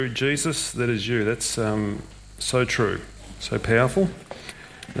Jesus, that is you. That's so true, so powerful.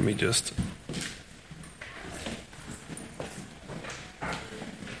 Let me just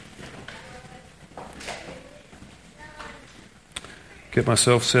get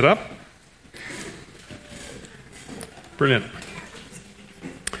myself set up. Brilliant.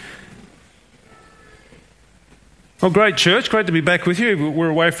 Well, great church. Great to be back with you. We were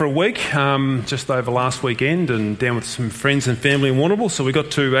away for a week, just over last weekend, and down with some friends and family in Warrnambool. So we got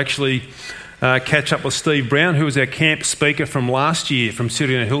to actually catch up with Steve Brown, who was our camp speaker from last year from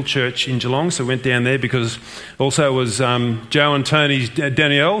City on a Hill Church in Geelong. So we went down there because also it was Joe and Tony's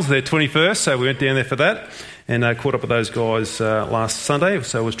Danielle's, their 21st. So we went down there for that and caught up with those guys last Sunday.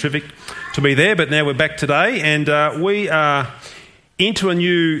 So it was terrific to be there. But now we're back today, and we are into a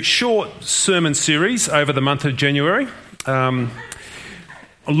new short sermon series over the month of January,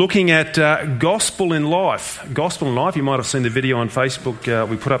 looking at gospel in life. Gospel in life, you might have seen the video on Facebook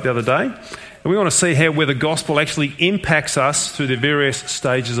we put up the other day. And we want to see where the gospel actually impacts us through the various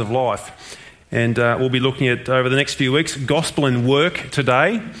stages of life. And we'll be looking at, over the next few weeks, gospel in work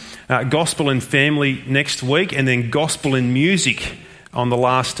today, gospel in family next week, and then gospel in music on the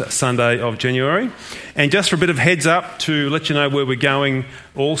last Sunday of January. And just for a bit of heads up to let you know where we're going,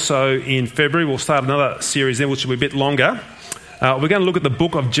 also in February we'll start another series then, which will be a bit longer. We're going to look at the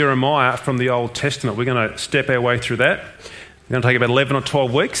book of Jeremiah from the Old Testament. We're going to step our way through that. We're going to take about 11 or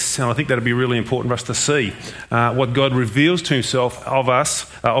 12 weeks, and I think that'll be really important for us to see what God reveals to himself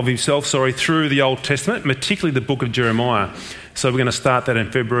through the Old Testament, particularly the book of Jeremiah. So we're going to start that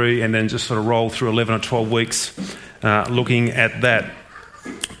in February and then just sort of roll through 11 or 12 weeks looking at that.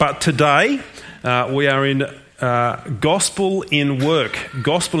 But today we are in gospel in work.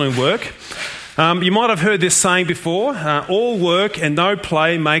 Gospel in work. You might have heard this saying before, all work and no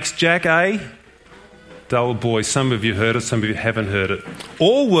play makes Jack a dull boy. Some of you heard it, some of you haven't heard it.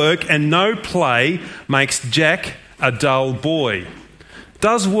 All work and no play makes Jack a dull boy.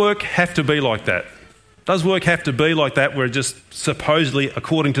 Does work have to be like that? Does work have to be like that where it just supposedly,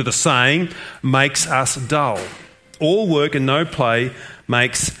 according to the saying, makes us dull? All work and no play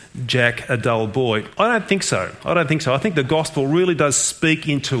makes Jack a dull boy. I don't think so. I think the gospel really does speak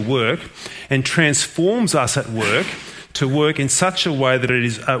into work and transforms us at work to work in such a way that it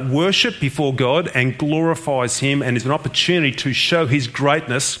is a worship before God and glorifies him and is an opportunity to show his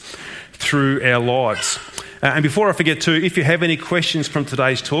greatness through our lives. And before I forget to, if you have any questions from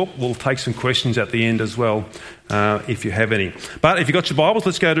today's talk, we'll take some questions at the end as well, if you have any. But if you've got your Bibles,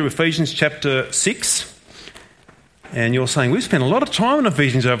 let's go to Ephesians chapter 6. And you're saying, we've spent a lot of time on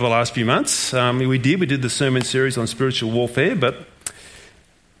Ephesians over the last few months. We did the sermon series on spiritual warfare, but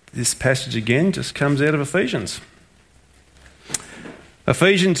this passage again just comes out of Ephesians.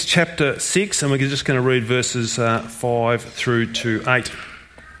 Ephesians chapter 6, and we're just going to read verses 5 through to 8.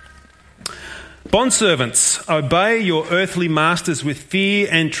 Bondservants, obey your earthly masters with fear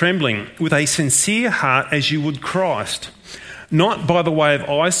and trembling, with a sincere heart as you would Christ. Not by the way of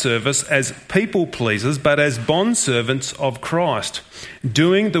eye service as people pleasers, but as bondservants of Christ,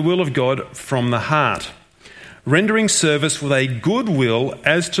 doing the will of God from the heart, rendering service with a good will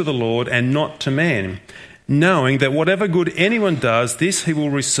as to the Lord and not to man, knowing that whatever good anyone does, this he will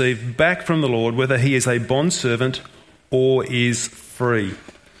receive back from the Lord, whether he is a bondservant or is free.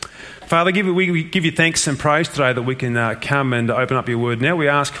 Father, we give you thanks and praise today that we can come and open up your word. Now we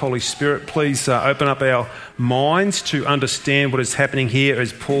ask, Holy Spirit, please open up our minds to understand what is happening here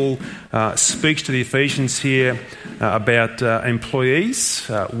as Paul speaks to the Ephesians here about employees,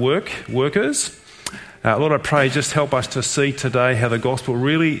 workers. Lord, I pray just help us to see today how the gospel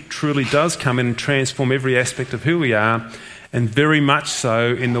really, truly does come in and transform every aspect of who we are, and very much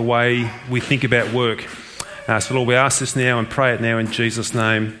so in the way we think about work. So Lord, we ask this now and pray it now in Jesus'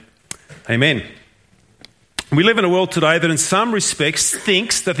 name. Amen. We live in a world today that in some respects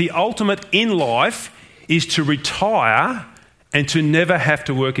thinks that the ultimate in life is to retire and to never have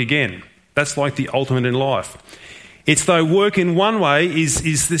to work again. That's like the ultimate in life. It's though work in one way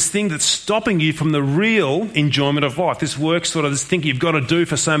is this thing that's stopping you from the real enjoyment of life. This work sort of this thing you've got to do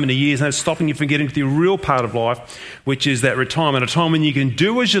for so many years, and it's stopping you from getting to the real part of life, which is that retirement, a time when you can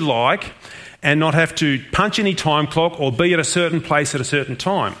do as you like and not have to punch any time clock or be at a certain place at a certain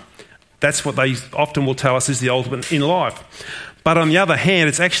time. That's what they often will tell us is the ultimate in life. But on the other hand,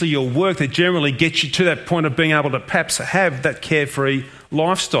 it's actually your work that generally gets you to that point of being able to perhaps have that carefree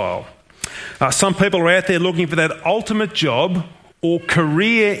lifestyle. Some people are out there looking for that ultimate job or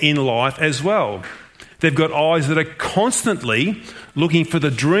career in life as well. They've got eyes that are constantly looking for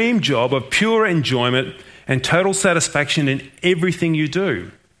the dream job of pure enjoyment and total satisfaction in everything you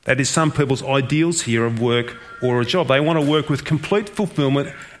do. That is some people's ideals here of work or a job. They want to work with complete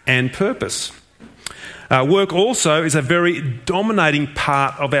fulfillment and purpose. Work also is a very dominating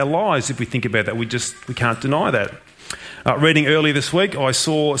part of our lives if we think about that. We can't deny that. Reading earlier this week, I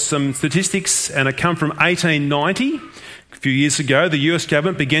saw some statistics, and it come from 1890. A few years ago, the US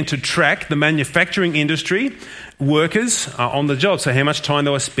government began to track the manufacturing industry workers on the job, so how much time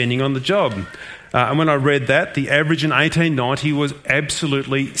they were spending on the job. And when I read that, the average in 1890 was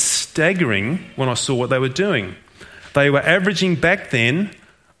absolutely staggering when I saw what they were doing. They were averaging back then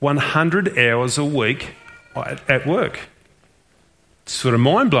 100 hours a week at work. It's sort of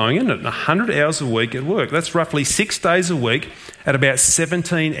mind-blowing, isn't it? 100 hours a week at work. That's roughly 6 days a week at about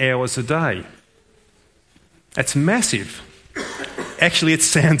 17 hours a day. That's massive. Actually, it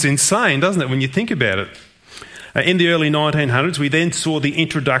sounds insane, doesn't it, when you think about it? In the early 1900s, we then saw the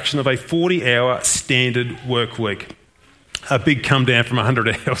introduction of a 40-hour standard work week. A big come down from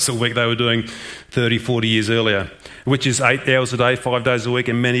 100 hours a week they were doing 30, 40 years earlier, which is 8 hours a day, 5 days a week,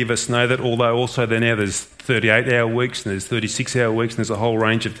 and many of us know that, although also now there's 38-hour weeks and there's 36-hour weeks and there's a whole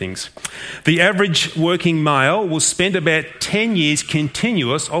range of things. The average working male will spend about 10 years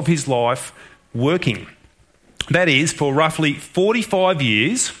continuous of his life working. That is, for roughly 45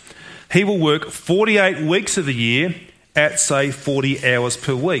 years, he will work 48 weeks of the year at, say, 40 hours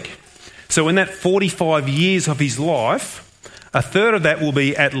per week. So in that 45 years of his life, a third of that will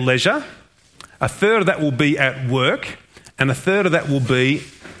be at leisure, a third of that will be at work, and a third of that will be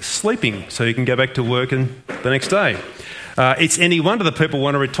sleeping, so you can go back to work the next day. It's any wonder that people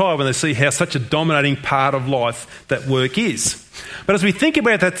want to retire when they see how such a dominating part of life that work is. But as we think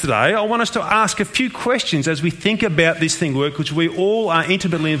about that today, I want us to ask a few questions as we think about this thing, work, which we all are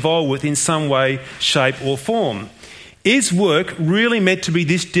intimately involved with in some way, shape or form. Is work really meant to be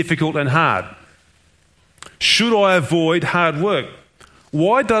this difficult and hard? Should I avoid hard work?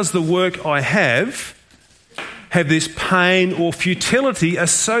 Why does the work I have this pain or futility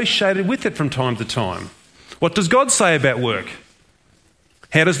associated with it from time to time? What does God say about work?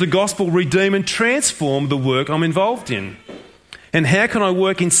 How does the gospel redeem and transform the work I'm involved in? And how can I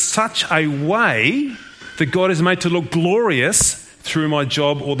work in such a way that God is made to look glorious through my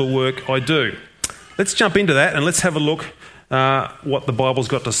job or the work I do? Let's jump into that and let's have a look what the Bible's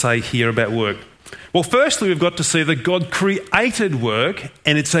got to say here about work. Well, firstly, we've got to see that God created work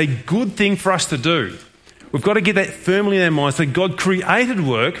and it's a good thing for us to do. We've got to get that firmly in our minds that God created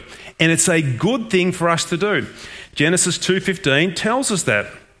work and it's a good thing for us to do. Genesis 2:15 tells us that.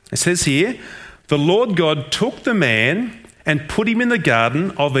 It says here, the Lord God took the man and put him in the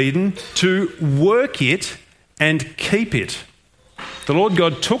Garden of Eden to work it and keep it. The Lord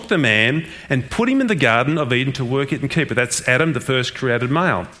God took the man and put him in the Garden of Eden to work it and keep it. That's Adam, the first created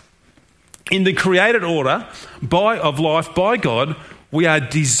male. In the created order of life by God, we are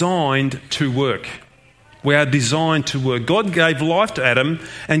designed to work. We are designed to work. God gave life to Adam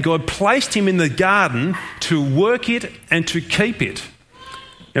and God placed him in the garden to work it and to keep it.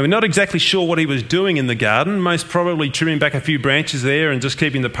 Now, we're not exactly sure what he was doing in the garden, most probably trimming back a few branches there and just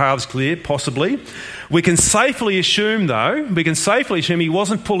keeping the paths clear, possibly. We can safely assume he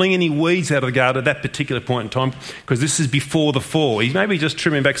wasn't pulling any weeds out of the garden at that particular point in time, because this is before the fall. He's maybe just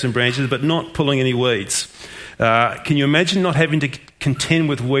trimming back some branches, but not pulling any weeds. Can you imagine not having to contend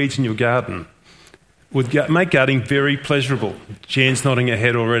with weeds in your garden? Would make gardening very pleasurable. Jan's nodding her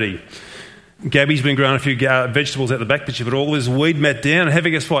head already. Gabby's been growing a few vegetables out the back, but you put all this weed mat down, and have a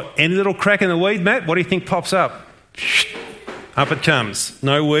guess what? Any little crack in the weed mat, what do you think pops up? Up it comes.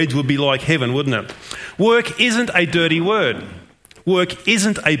 No weeds would be like heaven, wouldn't it? Work isn't a dirty word. Work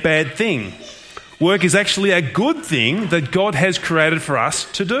isn't a bad thing. Work is actually a good thing that God has created for us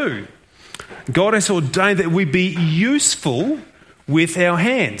to do. God has ordained that we be useful with our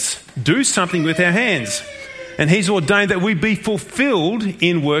hands. Do something with our hands. And he's ordained that we be fulfilled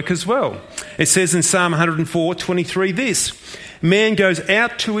in work as well. It says in Psalm 104:23 this, man goes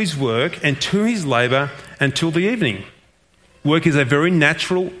out to his work and to his labour until the evening. Work is a very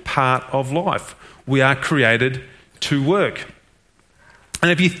natural part of life. We are created to work. And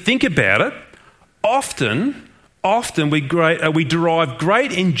if you think about it, often we derive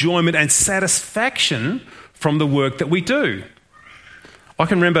great enjoyment and satisfaction from the work that we do. I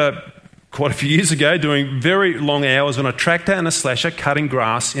can remember quite a few years ago doing very long hours on a tractor and a slasher cutting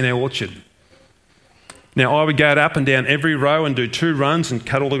grass in our orchard. Now, I would go up and down every row and do 2 runs and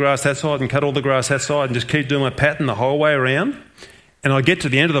cut all the grass that side and cut all the grass that side and just keep doing my pattern the whole way around. And I'd get to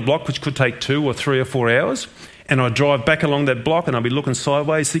the end of the block, which could take 2 or 3 or 4 hours, and I'd drive back along that block and I'd be looking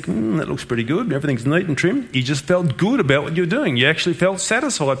sideways thinking, that looks pretty good, everything's neat and trim. You just felt good about what you were doing. You actually felt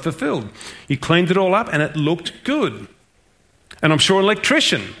satisfied, fulfilled. You cleaned it all up and it looked good. And I'm sure an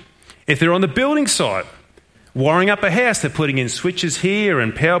electrician, if they're on the building site, Wiring up a house, they're putting in switches here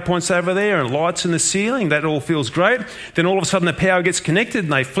and power points over there and lights in the ceiling. That all feels great. Then all of a sudden the power gets connected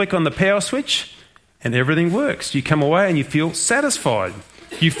and they flick on the power switch and everything works. You come away and you feel satisfied.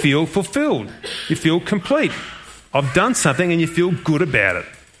 You feel fulfilled. You feel complete. I've done something and you feel good about it.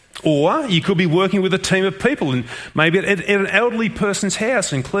 Or you could be working with a team of people and maybe at an elderly person's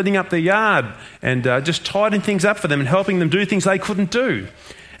house and cleaning up their yard and just tidying things up for them and helping them do things they couldn't do.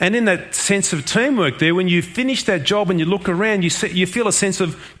 And in that sense of teamwork there, when you finish that job and you look around, you feel a sense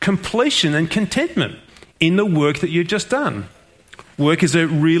of completion and contentment in the work that you've just done. Work is a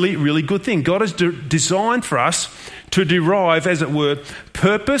really, really good thing. God has designed for us to derive, as it were,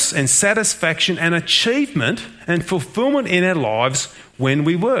 purpose and satisfaction and achievement and fulfillment in our lives when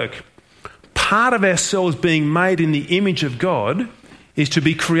we work. Part of ourselves being made in the image of God is to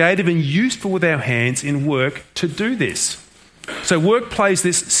be creative and useful with our hands in work to do this. So work plays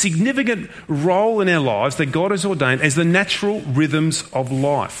this significant role in our lives that God has ordained as the natural rhythms of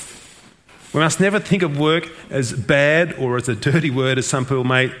life. We must never think of work as bad or as a dirty word, as some people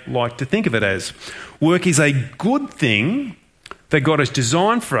may like to think of it as. Work is a good thing that God has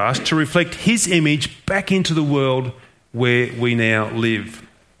designed for us to reflect His image back into the world where we now live.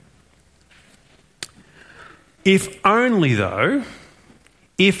 If only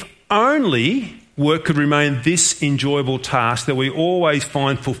work could remain this enjoyable task that we always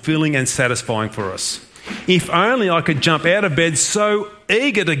find fulfilling and satisfying for us. If only I could jump out of bed so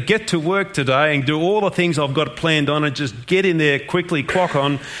eager to get to work today and do all the things I've got planned on and just get in there quickly, clock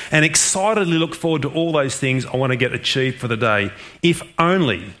on, and excitedly look forward to all those things I want to get achieved for the day. If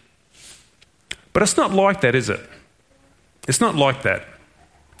only. But it's not like that, is it? It's not like that.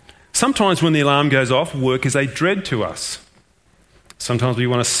 Sometimes when the alarm goes off, work is a dread to us. Sometimes we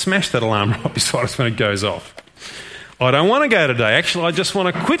want to smash that alarm right beside us when it goes off. I don't want to go today. Actually, I just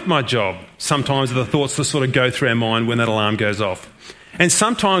want to quit my job. Sometimes are the thoughts that sort of go through our mind when that alarm goes off. And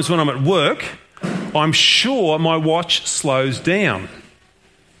sometimes when I'm at work, I'm sure my watch slows down.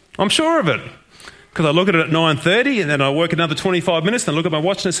 I'm sure of it. Because I look at it at 9:30 and then I work another 25 minutes and I look at my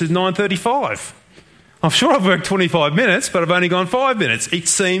watch and it says 9:35. I'm sure I've worked 25 minutes, but I've only gone 5 minutes. It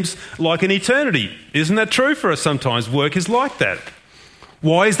seems like an eternity. Isn't that true for us sometimes? Work is like that.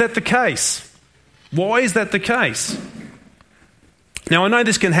 Why is that the case? Why is that the case? Now, I know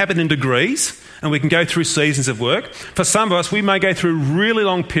this can happen in degrees, and we can go through seasons of work. For some of us, we may go through really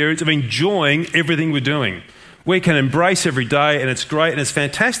long periods of enjoying everything we're doing. We can embrace every day, and it's great and it's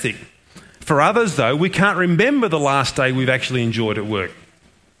fantastic. For others, though, we can't remember the last day we've actually enjoyed at work.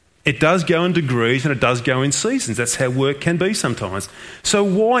 It does go in degrees and it does go in seasons. That's how work can be sometimes. So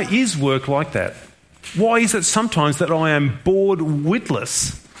why is work like that? Why is it sometimes that I am bored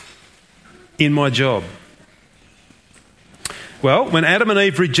witless in my job? Well, when Adam and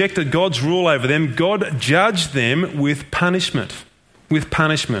Eve rejected God's rule over them, God judged them with punishment. With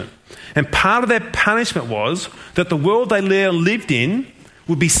punishment. And part of that punishment was that the world they lived in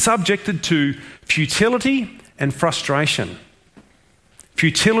would be subjected to futility and frustration.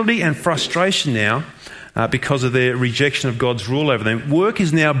 Futility and frustration now because of their rejection of God's rule over them. Work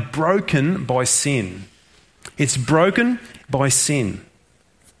is now broken by sin. It's broken by sin.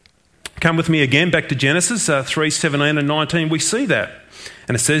 Come with me again back to Genesis 3:17 and 19. We see that.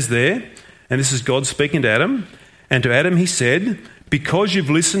 And it says there, and this is God speaking to Adam, and to Adam he said, because you've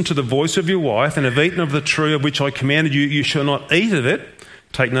listened to the voice of your wife and have eaten of the tree of which I commanded you, you shall not eat of it.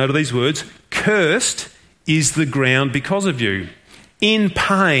 Take note of these words. Cursed is the ground because of you. In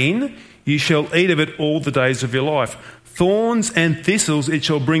pain you shall eat of it all the days of your life. Thorns and thistles it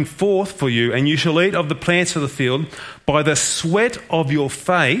shall bring forth for you, and you shall eat of the plants of the field. By the sweat of your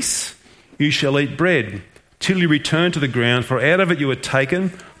face you shall eat bread, till you return to the ground, for out of it you are taken,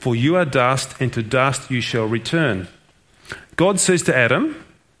 for you are dust, and to dust you shall return. God says to Adam,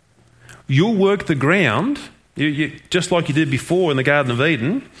 you'll work the ground, just like you did before in the Garden of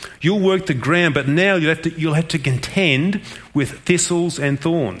Eden. You'll work the ground, but now you'll have to contend with thistles and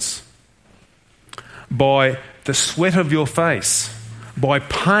thorns. By the sweat of your face, by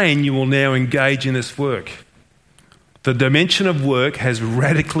pain, you will now engage in this work. The dimension of work has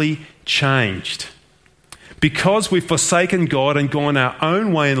radically changed. Because we've forsaken God and gone our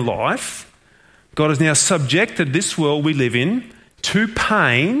own way in life, God has now subjected this world we live in to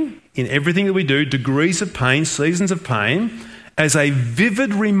pain in everything that we do, degrees of pain, seasons of pain, as a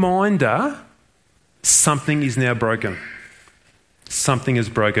vivid reminder something is now broken. Something is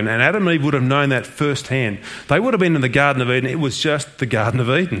broken. And Adam and Eve would have known that firsthand. They would have been in the Garden of Eden. It was just the Garden of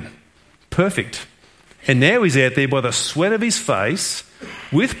Eden. Perfect. And now he's out there by the sweat of his face,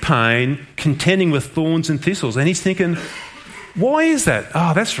 with pain, contending with thorns and thistles. And he's thinking, why is that?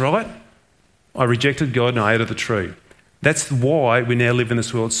 Oh, that's right. I rejected God and I ate of the tree. That's why we now live in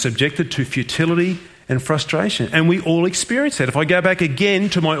this world subjected to futility and frustration. And we all experience that. If I go back again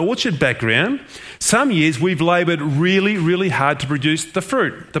to my orchard background, some years we've laboured really, really hard to produce the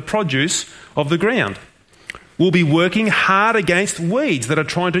fruit, the produce of the ground. We'll be working hard against weeds that are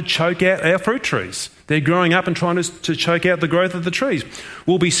trying to choke out our fruit trees. They're growing up and trying to choke out the growth of the trees.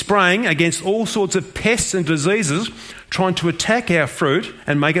 We'll be spraying against all sorts of pests and diseases trying to attack our fruit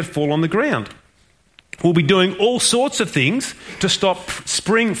and make it fall on the ground. We'll be doing all sorts of things to stop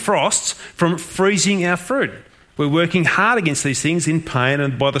spring frosts from freezing our fruit. We're working hard against these things in pain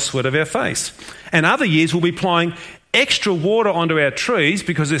and by the sweat of our face. And other years we'll be applying extra water onto our trees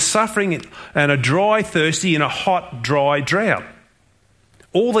because they're suffering and are dry, thirsty in a hot, dry drought.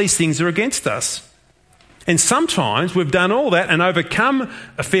 All these things are against us. And sometimes we've done all that and overcome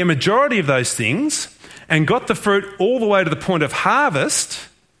a fair majority of those things and got the fruit all the way to the point of harvest,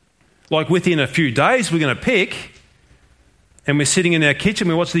 like within a few days we're going to pick, and we're sitting in our kitchen,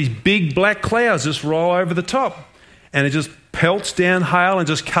 we watch these big black clouds just roll over the top, and it just pelts down hail and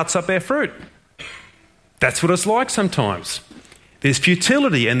just cuts up our fruit. That's what it's like sometimes. There's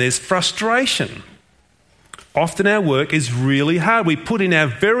futility and there's frustration. Often our work is really hard. We put in our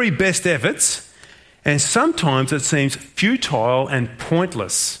very best efforts, and sometimes it seems futile and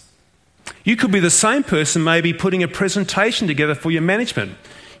pointless. You could be the same person maybe putting a presentation together for your management.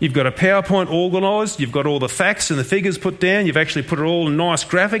 You've got a PowerPoint organised, you've got all the facts and the figures put down, you've actually put it all in nice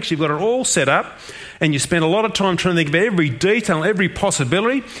graphics, you've got it all set up, and you spend a lot of time trying to think of every detail, every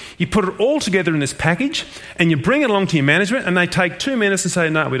possibility. You put it all together in this package, and you bring it along to your management, and they take 2 minutes and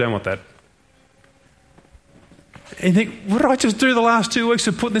say, no, we don't want that. And you think, what did I just do the last 2 weeks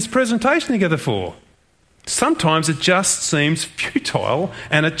of putting this presentation together for? Sometimes it just seems futile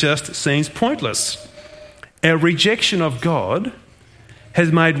and it just seems pointless. Our rejection of God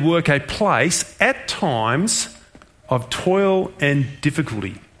has made work a place at times of toil and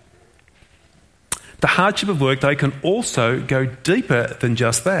difficulty. The hardship of work, though, can also go deeper than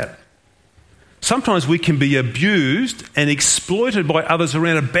just that. Sometimes we can be abused and exploited by others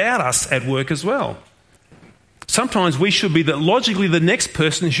around about us at work as well. Sometimes we should be logically the next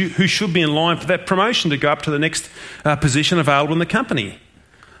person who should be in line for that promotion to go up to the next position available in the company.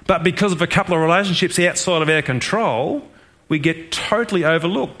 But because of a couple of relationships outside of our control, we get totally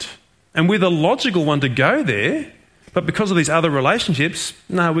overlooked. And we're the logical one to go there, but because of these other relationships,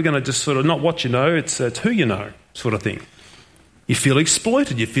 no, we're going to just sort of not what you know, it's who you know sort of thing. You feel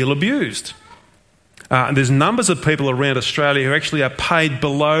exploited, you feel abused. And there's numbers of people around Australia who actually are paid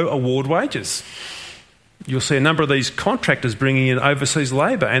below award wages. You'll see a number of these contractors bringing in overseas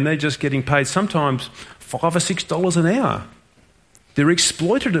labour and they're just getting paid sometimes $5 or $6 an hour. They're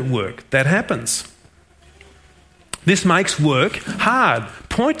exploited at work. That happens. This makes work hard,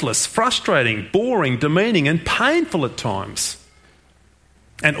 pointless, frustrating, boring, demeaning and painful at times.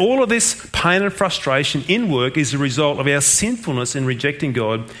 And all of this pain and frustration in work is a result of our sinfulness in rejecting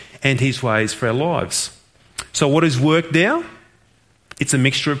God and His ways for our lives. So what is work now? It's a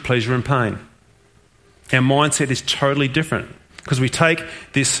mixture of pleasure and pain. Our mindset is totally different because we take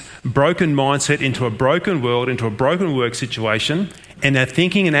this broken mindset into a broken world, into a broken work situation, and our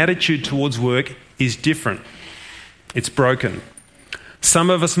thinking and attitude towards work is different. It's broken. Some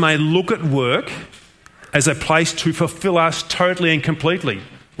of us may look at work as a place to fulfill us totally and completely.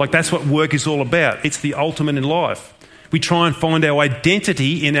 Like that's what work is all about. It's the ultimate in life. We try and find our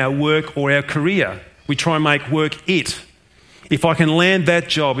identity in our work or our career. We try and make work it. If I can land that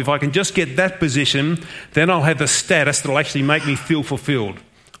job, if I can just get that position, then I'll have the status that will actually make me feel fulfilled.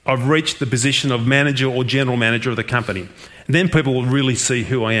 I've reached the position of manager or general manager of the company. And then people will really see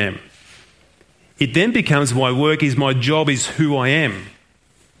who I am. It then becomes my work is my job is who I am.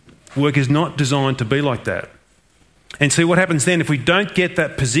 Work is not designed to be like that. And see what happens then if we don't get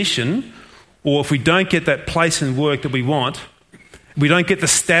that position or if we don't get that place in work that we want, we don't get the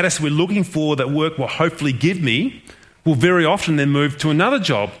status we're looking for that work will hopefully give me, we'll very often then move to another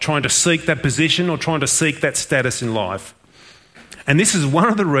job trying to seek that position or trying to seek that status in life. And this is one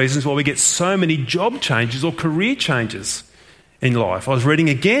of the reasons why we get so many job changes or career changes in life. I was reading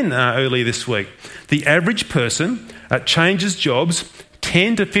again earlier this week. The average person changes jobs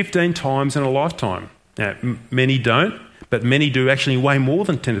 10 to 15 times in a lifetime. Now, many don't, but many do actually way more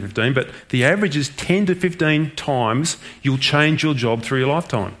than 10 to 15, but the average is 10 to 15 times you'll change your job through your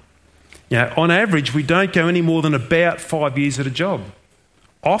lifetime. Now, on average, we don't go any more than about 5 years at a job.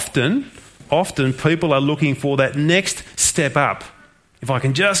 Often people are looking for that next step up. If I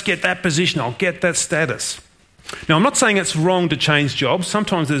can just get that position, I'll get that status. Now, I'm not saying it's wrong to change jobs.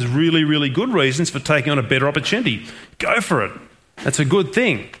 Sometimes there's really, really good reasons for taking on a better opportunity. Go for it. That's a good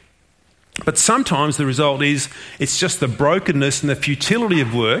thing. But sometimes the result is it's just the brokenness and the futility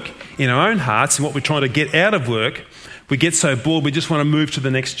of work in our own hearts and what we're trying to get out of work. We get so bored we just want to move to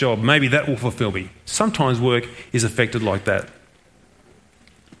the next job. Maybe that will fulfill me. Sometimes work is affected like that.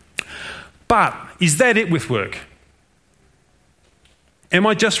 But is that it with work? Am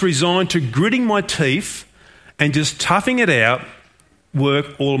I just resigned to gritting my teeth and just toughing it out,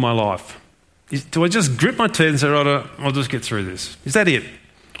 work all of my life? Do I just grit my teeth and say, right, I'll just get through this? Is that it?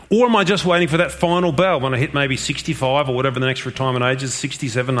 Or am I just waiting for that final bell when I hit maybe 65 or whatever the next retirement age is,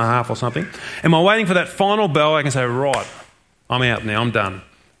 67 and a half or something? Am I waiting for that final bell? I can say, right, I'm out now, I'm done.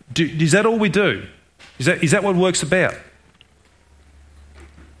 Is that all we do? Is that what work's about?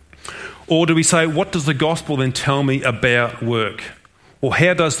 Or do we say, what does the gospel then tell me about work? Or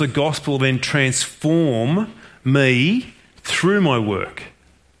how does the gospel then transform me through my work?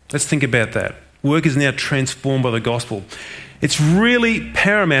 Let's think about that. Work is now transformed by the gospel. It's really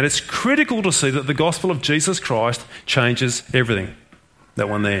paramount. It's critical to see that the gospel of Jesus Christ changes everything. That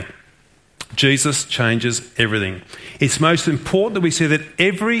one there. Jesus changes everything. It's most important that we see that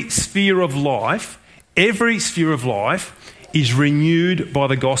every sphere of life is renewed by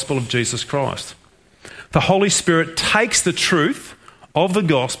the gospel of Jesus Christ. The Holy Spirit takes the truth of the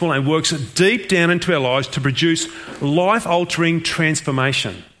gospel and works it deep down into our lives to produce life-altering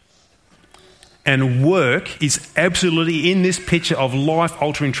transformation. And work is absolutely in this picture of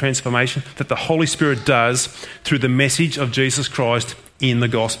life-altering transformation that the Holy Spirit does through the message of Jesus Christ in the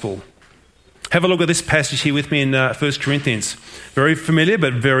gospel. Have a look at this passage here with me in 1 Corinthians. Very familiar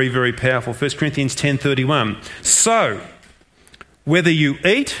but very, very powerful. 1 Corinthians 10:31. So, whether you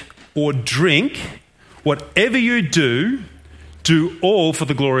eat or drink, whatever you do all for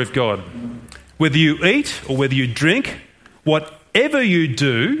the glory of God. Whether you eat or whether you drink, whatever you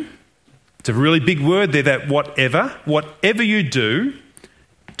do, it's a really big word there, that whatever you do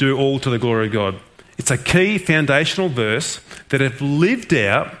all to the glory of God. It's a key foundational verse that, if lived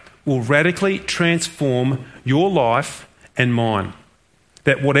out, will radically transform your life and mine.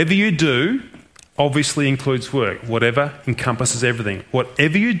 That whatever you do obviously includes work. Whatever encompasses everything.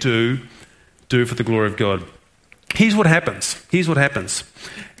 Whatever you do for the glory of God. Here's what happens.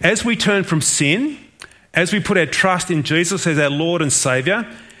 As we turn from sin, as we put our trust in Jesus as our Lord and Saviour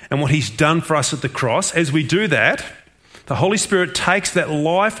and what He's done for us at the cross, as we do that, the Holy Spirit takes that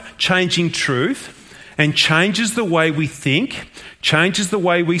life-changing truth and changes the way we think, changes the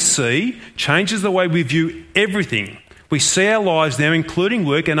way we see, changes the way we view everything. We see our lives now, including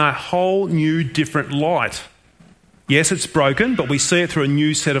work, in a whole new, different light. Yes, it's broken, but we see it through a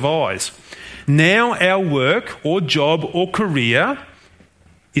new set of eyes. Now our work or job or career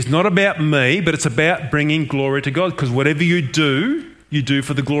is not about me, but it's about bringing glory to God, because whatever you do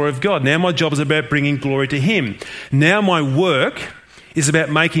for the glory of God. Now my job is about bringing glory to Him. Now my work is about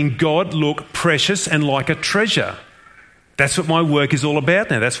making God look precious and like a treasure. That's what my work is all about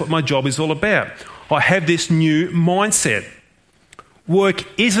now. That's what my job is all about. I have this new mindset.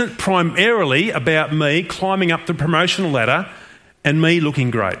 Work isn't primarily about me climbing up the promotional ladder and me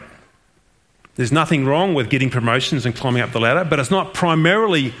looking great. There's nothing wrong with getting promotions and climbing up the ladder, but it's not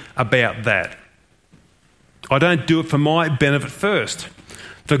primarily about that. I don't do it for my benefit first.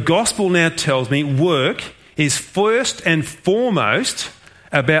 The gospel now tells me work is first and foremost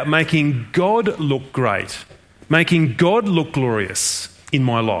about making God look great, making God look glorious in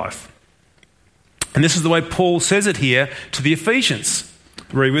my life. And this is the way Paul says it here to the Ephesians.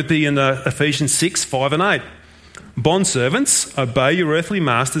 Read with me in Ephesians 6, 5 and 8. Bondservants, obey your earthly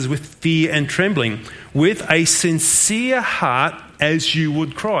masters with fear and trembling, with a sincere heart as you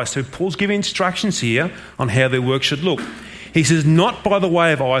would Christ. So Paul's giving instructions here on how their work should look. He says, not by the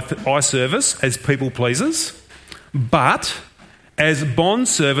way of eye service as people pleasers, but as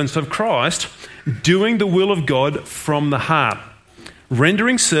bondservants of Christ, doing the will of God from the heart,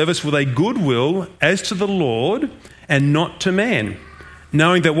 rendering service with a good will as to the Lord and not to man,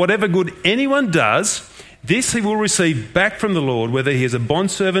 knowing that whatever good anyone does, this he will receive back from the Lord, whether he is a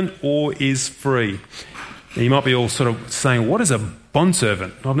bondservant or is free. Now, you might be all sort of saying, what is a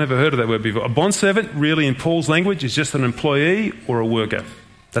bondservant? I've never heard of that word before. A bondservant, really in Paul's language, is just an employee or a worker.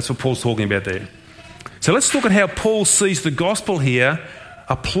 That's what Paul's talking about there. So let's look at how Paul sees the gospel here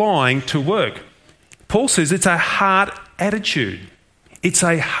applying to work. Paul says it's a heart attitude. It's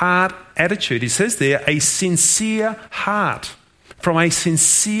a heart attitude. He says there, a sincere heart. From a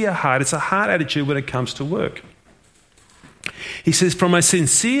sincere heart. It's a heart attitude when it comes to work. He says, from a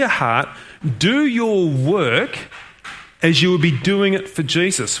sincere heart, do your work as you would be doing it for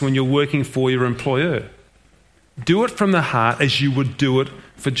Jesus when you're working for your employer. Do it from the heart as you would do it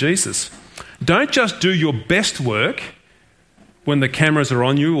for Jesus. Don't just do your best work when the cameras are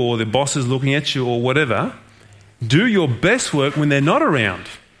on you or the boss is looking at you or whatever. Do your best work when they're not around.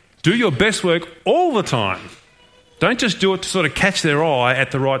 Do your best work all the time. Don't just do it to sort of catch their eye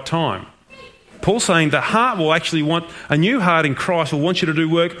at the right time. Paul's saying the heart will actually want, a new heart in Christ will want you to do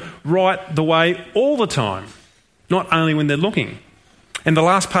work right the way all the time, not only when they're looking. And the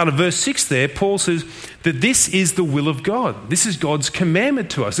last part of verse 6 there, Paul says that this is the will of God. This is God's commandment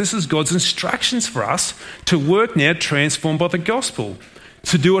to us. This is God's instructions for us to work now transformed by the gospel,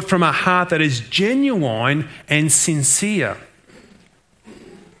 to do it from a heart that is genuine and sincere.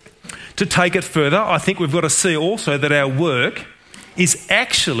 To take it further, I think we've got to see also that our work is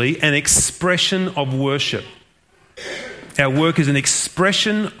actually an expression of worship. Our work is an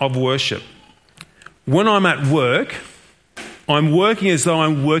expression of worship. When I'm at work, I'm working as though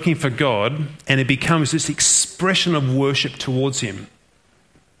I'm working for God, and it becomes this expression of worship towards Him.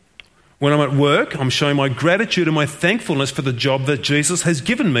 When I'm at work, I'm showing my gratitude and my thankfulness for the job that Jesus has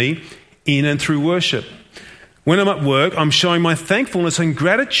given me in and through worship. When I'm at work, I'm showing my thankfulness and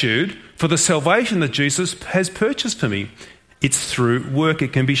gratitude for the salvation that Jesus has purchased for me. It's through work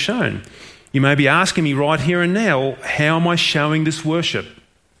it can be shown. You may be asking me right here and now, how am I showing this worship?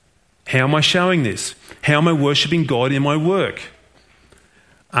 How am I showing this? How am I worshipping God in my work?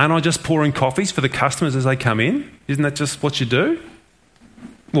 Aren't I just pouring coffees for the customers as they come in? Isn't that just what you do?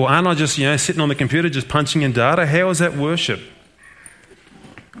 Well, aren't I just, sitting on the computer just punching in data? How is that worship?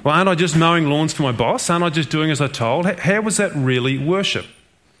 Well, aren't I just mowing lawns for my boss? Aren't I just doing as I told? How was that really worship?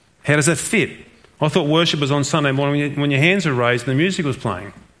 How does that fit? I thought worship was on Sunday morning when your hands were raised and the music was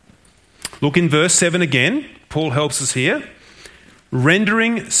playing. Look in verse 7 again. Paul helps us here.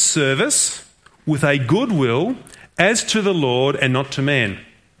 Rendering service with a good will as to the Lord and not to man.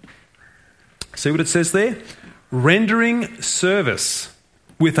 See what it says there? Rendering service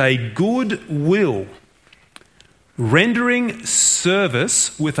with a good will. Rendering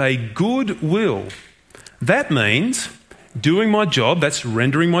service with a good will. That means doing my job, that's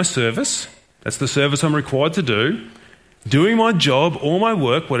rendering my service. That's the service I'm required to do. Doing my job or my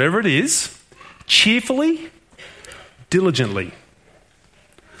work, whatever it is, cheerfully, diligently.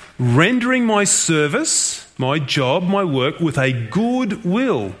 Rendering my service, my job, my work with a good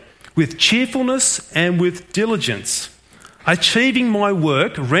will, with cheerfulness and with diligence. Achieving my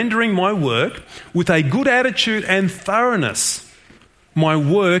work, rendering my work with a good attitude and thoroughness. My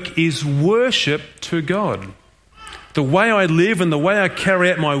work is worship to God. The way I live and the way I carry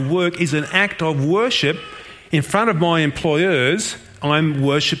out my work is an act of worship. In front of my employers, I'm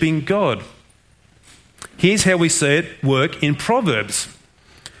worshipping God. Here's how we see it work in Proverbs.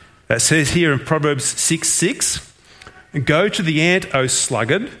 That says here in Proverbs 6:6, "Go to the ant, O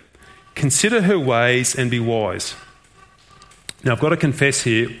sluggard, consider her ways and be wise." Now, I've got to confess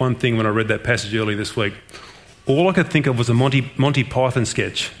here one thing when I read that passage earlier this week. All I could think of was a Monty Python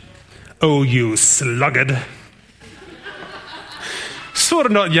sketch. "Oh, you sluggard." Sort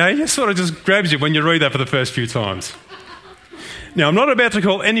of not, it sort of just grabs you when you read that for the first few times. Now, I'm not about to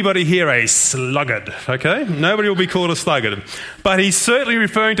call anybody here a sluggard, okay? Nobody will be called a sluggard. But he's certainly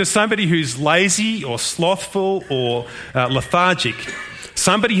referring to somebody who's lazy or slothful or lethargic.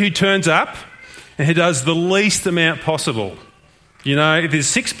 Somebody who turns up and who does the least amount possible. If there's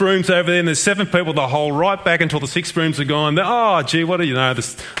 6 brooms over there and there's 7 people, they'll hold right back until the 6 brooms are gone. Oh, gee, what do you know?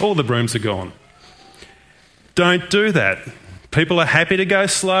 All the brooms are gone. Don't do that. People are happy to go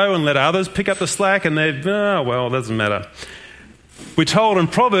slow and let others pick up the slack, and it doesn't matter. We're told in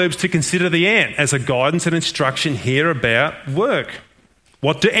Proverbs to consider the ant as a guidance and instruction here about work.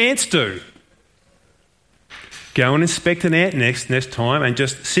 What do ants do? Go and inspect an ant next time and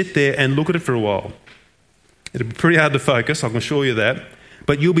just sit there and look at it for a while. It'll be pretty hard to focus, I can assure you that,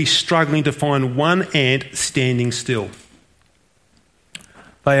 but you'll be struggling to find one ant standing still.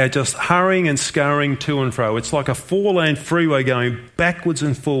 They are just hurrying and scurrying to and fro. It's like a 4-lane freeway going backwards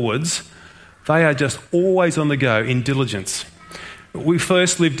and forwards. They are just always on the go in diligence. We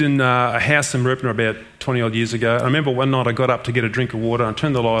first lived in a house in Rupner about 20-odd years ago. I remember one night I got up to get a drink of water and I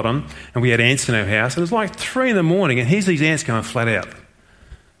turned the light on and we had ants in our house. It was like 3 a.m. and here's these ants going flat out. And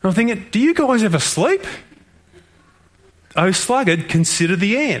I'm thinking, do you guys ever sleep? Oh, sluggard, consider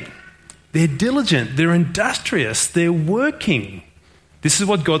the ant. They're diligent, they're industrious, they're working. This is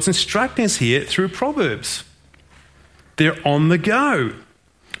what God's instructing us here through Proverbs. They're on the go.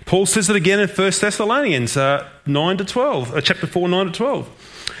 Paul says it again in 1 Thessalonians 9-12, chapter 4, 9-12.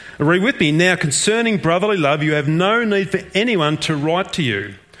 Read with me. "Now concerning brotherly love, you have no need for anyone to write to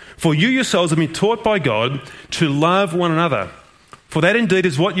you, for you yourselves have been taught by God to love one another. For that indeed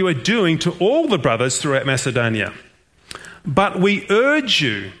is what you are doing to all the brothers throughout Macedonia. But we urge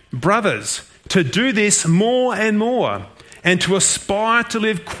you, brothers, to do this more and more, and to aspire to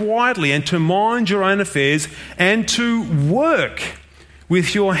live quietly and to mind your own affairs and to work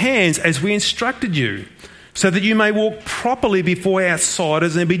with your hands as we instructed you, so that you may walk properly before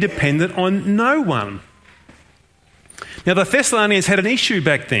outsiders and be dependent on no one. Now, the Thessalonians had an issue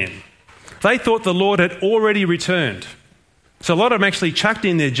back then. They thought the Lord had already returned. So a lot of them actually chucked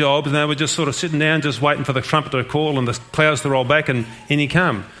in their jobs and they were just sort of sitting down, just waiting for the trumpet to call and the clouds to roll back and in he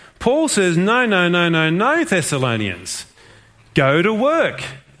come. Paul says, no, Thessalonians. Go to work.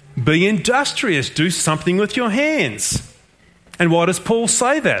 Be industrious. Do something with your hands. And why does Paul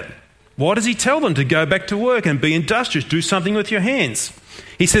say that? Why does he tell them to go back to work and be industrious? Do something with your hands.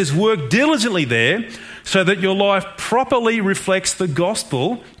 He says, work diligently there so that your life properly reflects the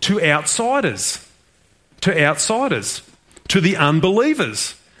gospel to outsiders. To outsiders. To the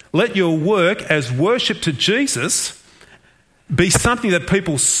unbelievers. Let your work as worship to Jesus be something that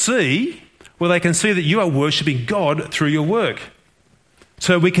people see, where they can see that you are worshipping God through your work.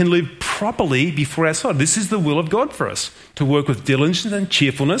 So we can live properly before outsiders. This is the will of God for us, to work with diligence and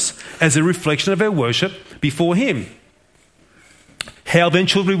cheerfulness as a reflection of our worship before Him. How then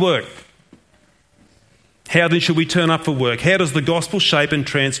should we work? How then should we turn up for work? How does the gospel shape and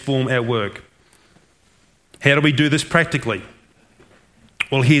transform our work? How do we do this practically?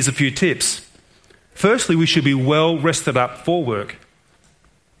 Well, here's a few tips. Firstly, we should be well rested up for work.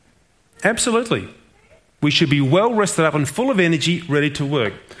 Absolutely. We should be well rested up and full of energy, ready to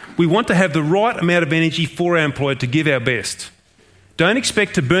work. We want to have the right amount of energy for our employer to give our best. Don't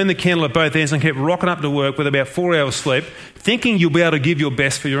expect to burn the candle at both ends and keep rocking up to work with about 4 hours sleep, thinking you'll be able to give your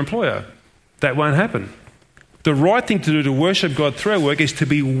best for your employer. That won't happen. The right thing to do to worship God through our work is to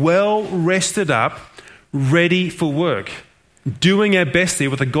be well rested up, ready for work, doing our best there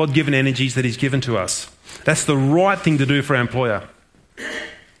with the God-given energies that He's given to us. That's the right thing to do for our employer.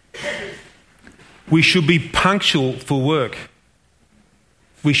 We should be punctual for work.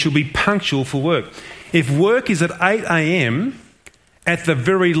 We should be punctual for work. If work is at 8 a.m, at the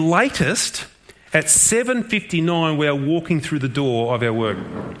very latest, at 7:59 we are walking through the door of our work.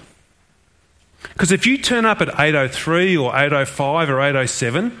 Because if you turn up at 8:03 or 8:05 or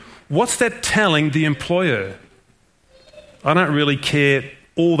 8:07, what's that telling the employer? I don't really care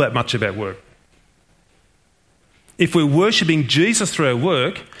all that much about work. If we're worshipping Jesus through our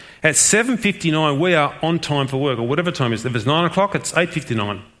work, at 7:59 we are on time for work, or whatever time it is. If it's 9 o'clock, it's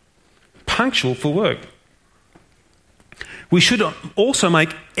 8:59. Punctual for work. We should also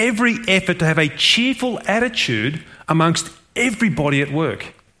make every effort to have a cheerful attitude amongst everybody at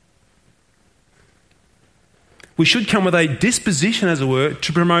work. We should come with a disposition, as it were,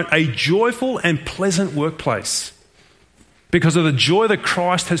 to promote a joyful and pleasant workplace because of the joy that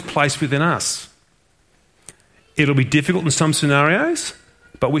Christ has placed within us. It'll be difficult in some scenarios,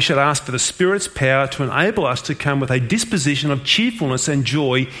 but we should ask for the Spirit's power to enable us to come with a disposition of cheerfulness and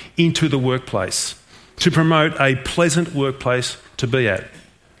joy into the workplace, to promote a pleasant workplace to be at.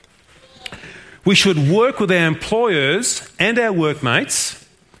 We should work with our employers and our workmates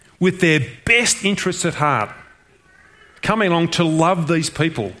with their best interests at heart, coming along to love these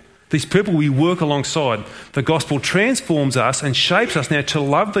people we work alongside. The gospel transforms us and shapes us now to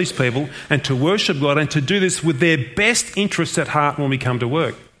love these people and to worship God and to do this with their best interests at heart when we come to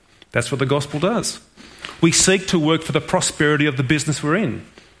work. That's what the gospel does. We seek to work for the prosperity of the business we're in.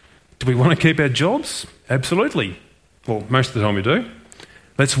 Do we want to keep our jobs? Absolutely. Well, most of the time we do.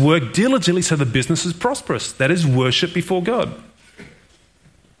 Let's work diligently so the business is prosperous. That is worship before God.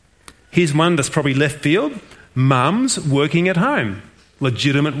 Here's one that's probably left field. Mums working at home.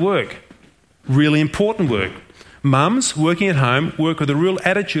 Legitimate work. Really important work. Mums working at home work with a real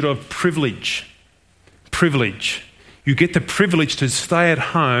attitude of privilege. Privilege. You get the privilege to stay at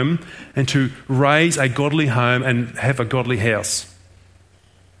home and to raise a godly home and have a godly house.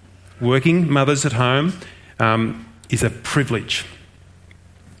 Working mothers at home is a privilege.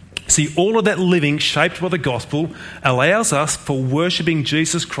 See, all of that living shaped by the gospel allows us for worshipping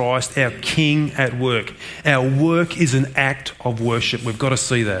Jesus Christ, our King, at work. Our work is an act of worship. We've got to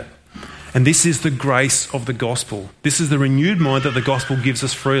see that. And this is the grace of the gospel. This is the renewed mind that the gospel gives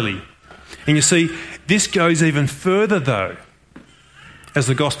us freely. And you see, this goes even further though, as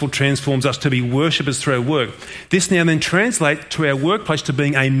the gospel transforms us to be worshippers through our work. This now then translates to our workplace to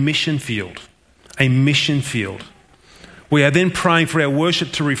being a mission field. A mission field. We are then praying for our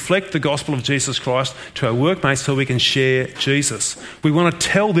worship to reflect the gospel of Jesus Christ to our workmates so we can share Jesus. We want to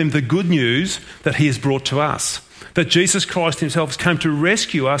tell them the good news that He has brought to us. That Jesus Christ Himself has come to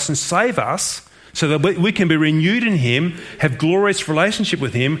rescue us and save us so that we can be renewed in Him, have glorious relationship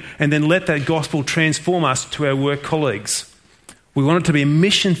with Him, and then let that gospel transform us to our work colleagues. We want it to be a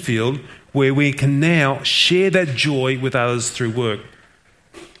mission field where we can now share that joy with others through work.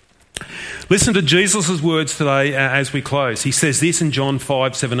 Listen to Jesus' words today as we close. He says this in John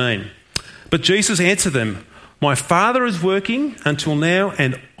 5:17. But Jesus answered them, "My Father is working until now,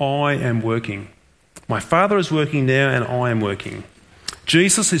 and I am working." My Father is working now, and I am working.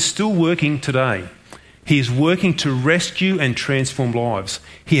 Jesus is still working today. He is working to rescue and transform lives.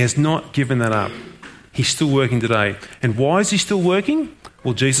 He has not given that up. He's still working today. And why is he still working?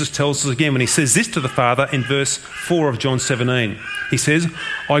 Well, Jesus tells us again when he says this to the Father in verse 4 of John 17. He says,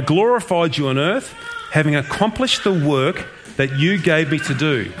 "I glorified you on earth, having accomplished the work that you gave me to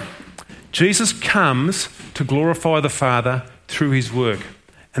do." Jesus comes to glorify the Father through his work.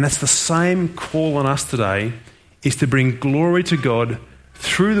 And that's the same call on us today, is to bring glory to God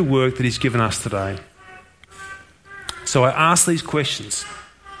through the work that he's given us today. So I ask these questions.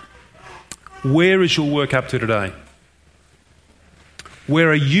 Where is your work up to today? Where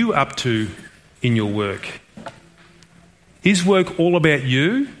are you up to in your work? Is work all about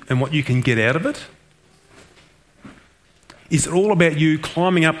you and what you can get out of it? Is it all about you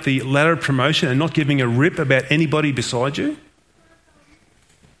climbing up the ladder of promotion and not giving a rip about anybody beside you?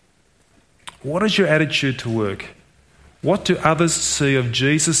 What is your attitude to work? What do others see of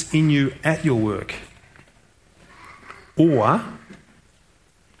Jesus in you at your work? Or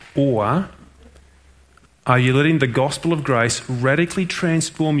are you letting the gospel of grace radically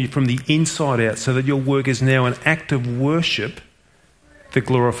transform you from the inside out so that your work is now an act of worship that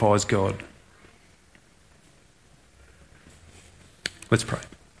glorifies God? Let's pray.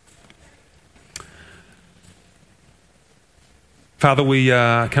 Father, we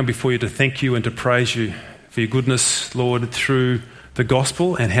come before you to thank you and to praise you for your goodness, Lord, through the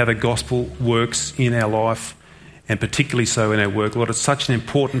gospel and how the gospel works in our life, and particularly so in our work. Lord, it's such an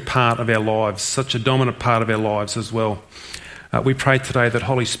important part of our lives, such a dominant part of our lives as well. We pray today that,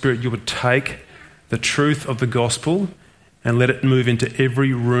 Holy Spirit, you would take the truth of the gospel and let it move into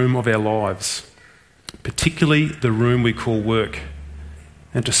every room of our lives, particularly the room we call work.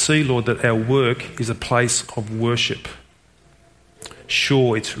 And to see, Lord, that our work is a place of worship.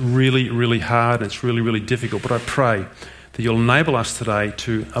 Sure, it's really, really hard and it's really, really difficult, but I pray that you'll enable us today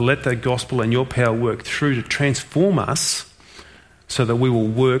to let that gospel and your power work through to transform us so that we will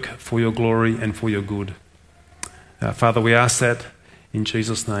work for your glory and for your good. Father, we ask that in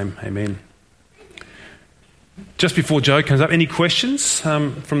Jesus' name. Amen. Just before Joe comes up, any questions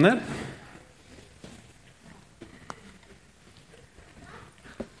from that?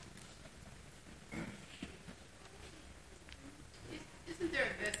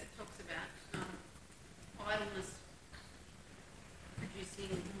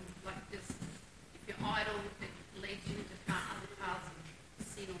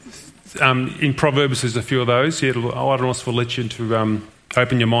 In Proverbs, there's a few of those. Yeah, idleness will let you to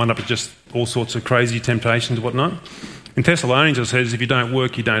open your mind up to just all sorts of crazy temptations and whatnot. In Thessalonians, it says, if you don't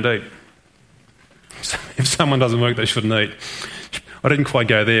work, you don't eat. So if someone doesn't work, they shouldn't eat. I didn't quite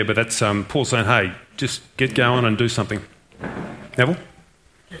go there, but that's Paul saying, hey, just get going and do something. Neville?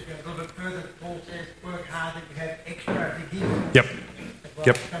 Just a little bit further, Paul says, work hard that you have extra to give. Yep. Well.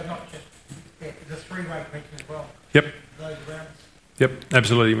 Yep. So not just the three-way question as well. Yep. Those around us. Yep,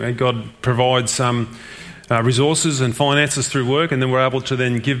 absolutely. God provides some resources and finances through work, and then we're able to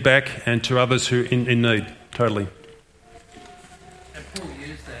then give back and to others who in need. Totally. And Paul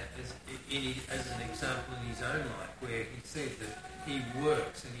used that as an example in his own life, where he said that he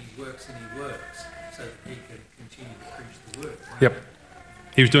works and he works and he works so that he can continue to preach the word. Right? Yep.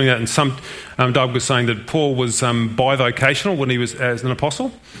 He was doing that, and Doug was saying that Paul was bivocational when he was as an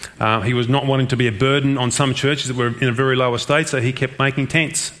apostle. He was not wanting to be a burden on some churches that were in a very low estate, so he kept making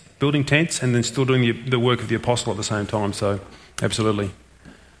tents, building tents, and then still doing the work of the apostle at the same time. So, absolutely.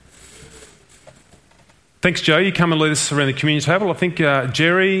 Thanks, Joe. You come and lead us around the communion table. I think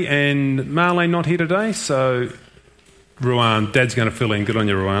Jerry and Marlene not here today, so Ruan, Dad's going to fill in. Good on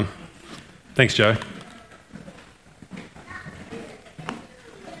you, Ruan. Thanks, Joe.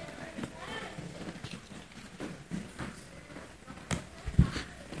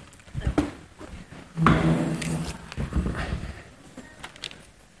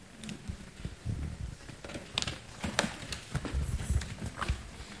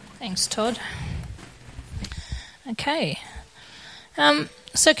 Thanks, Todd. Okay.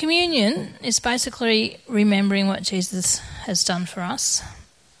 So communion is basically remembering what Jesus has done for us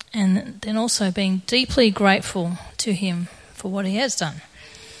and then also being deeply grateful to him for what he has done.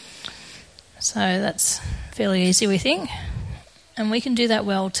 So that's fairly easy, we think. And we can do that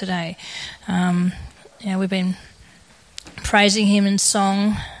well today. We've been praising him in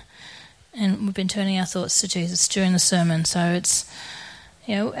song and we've been turning our thoughts to Jesus during the sermon. So it's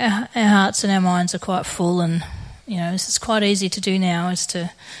our hearts and our minds are quite full, and it's quite easy to do now, is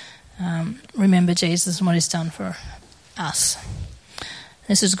to remember Jesus and what he's done for us.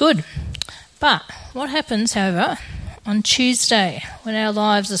 This is good. But what happens, however, on Tuesday when our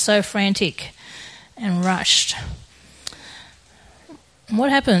lives are so frantic and rushed? What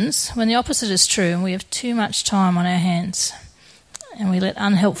happens when the opposite is true and we have too much time on our hands and we let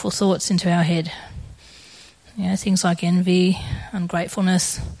unhelpful thoughts into our head? Things like envy,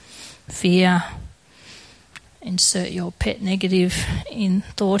 ungratefulness, fear. Insert your pet negative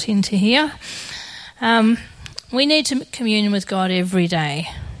thought into here. We need to commune with God every day,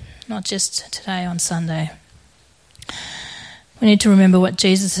 not just today on Sunday. We need to remember what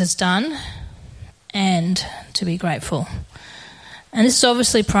Jesus has done and to be grateful. And this is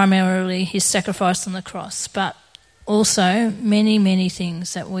obviously primarily his sacrifice on the cross, but also many, many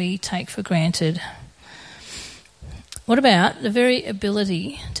things that we take for granted. What about the very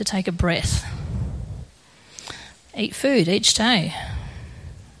ability to take a breath? Eat food each day.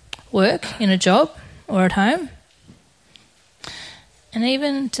 Work in a job or at home. And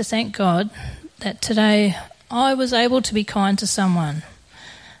even to thank God that today I was able to be kind to someone.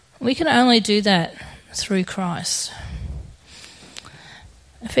 We can only do that through Christ.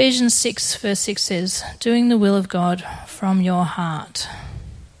 Ephesians 6 verse 6 says, doing the will of God from your heart.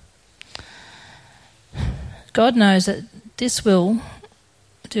 God knows that this will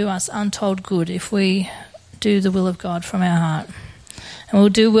do us untold good if we do the will of God from our heart. And we'll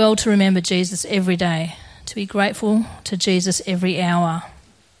do well to remember Jesus every day, to be grateful to Jesus every hour,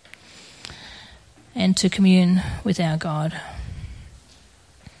 and to commune with our God.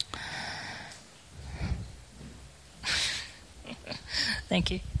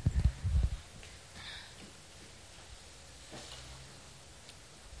 Thank you.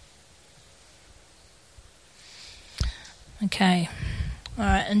 Okay. All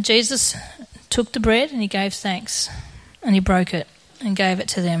right. And Jesus took the bread and he gave thanks and he broke it and gave it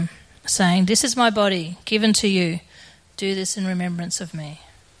to them, saying, "This is my body given to you. Do this in remembrance of me."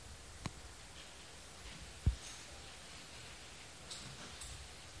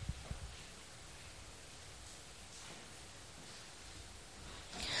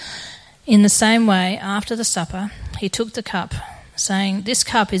 In the same way, after the supper, he took the cup, saying, "This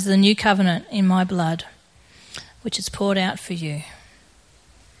cup is the new covenant in my blood, which is poured out for you."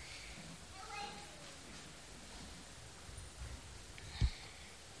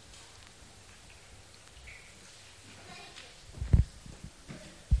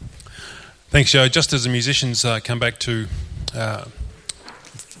 Thanks, Joe. Just as the musicians come back to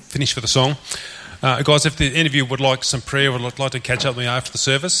finish for the song, guys, if any of you would like some prayer or would like to catch up with me after the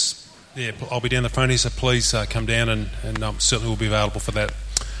service, I'll be down the front here, so please come down and certainly will be available for that.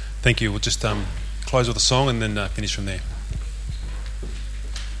 Thank you. We'll just close with a song and then finish from there.